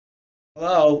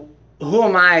Hello, who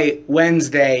am I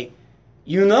Wednesday?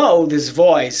 You know this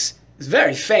voice is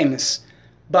very famous,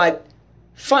 but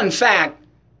fun fact,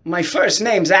 my first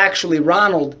name's actually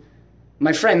Ronald.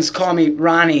 My friends call me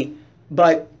Ronnie,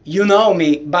 but you know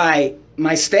me by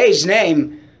my stage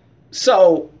name.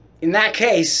 So, in that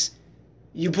case,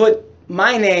 you put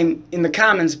my name in the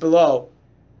comments below.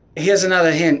 Here's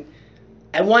another hint.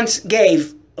 I once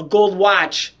gave a gold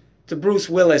watch to Bruce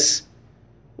Willis.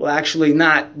 Well, actually,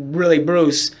 not really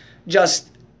Bruce,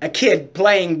 just a kid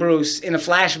playing Bruce in a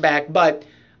flashback, but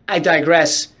I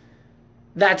digress.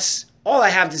 That's all I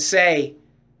have to say.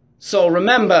 So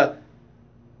remember,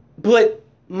 put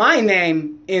my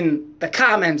name in the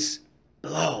comments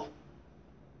below.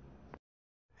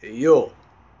 Hey yo,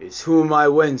 it's Who Am I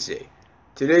Wednesday.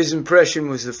 Today's impression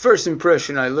was the first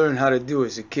impression I learned how to do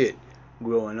as a kid,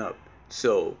 growing up.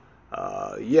 So,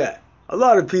 yeah. A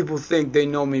lot of people think they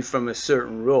know me from a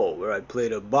certain role where I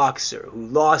played a boxer who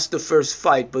lost the first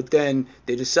fight, but then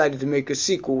they decided to make a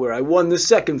sequel where I won the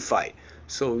second fight.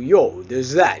 So, yo,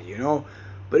 there's that, you know?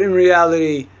 But in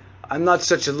reality, I'm not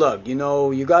such a lug, you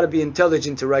know? You gotta be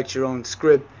intelligent to write your own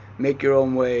script, make your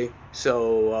own way.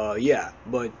 So, yeah.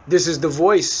 But this is the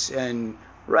voice, and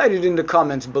write it in the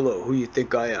comments below who you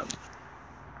think I am.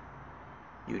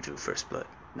 You drew first blood,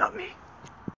 not me.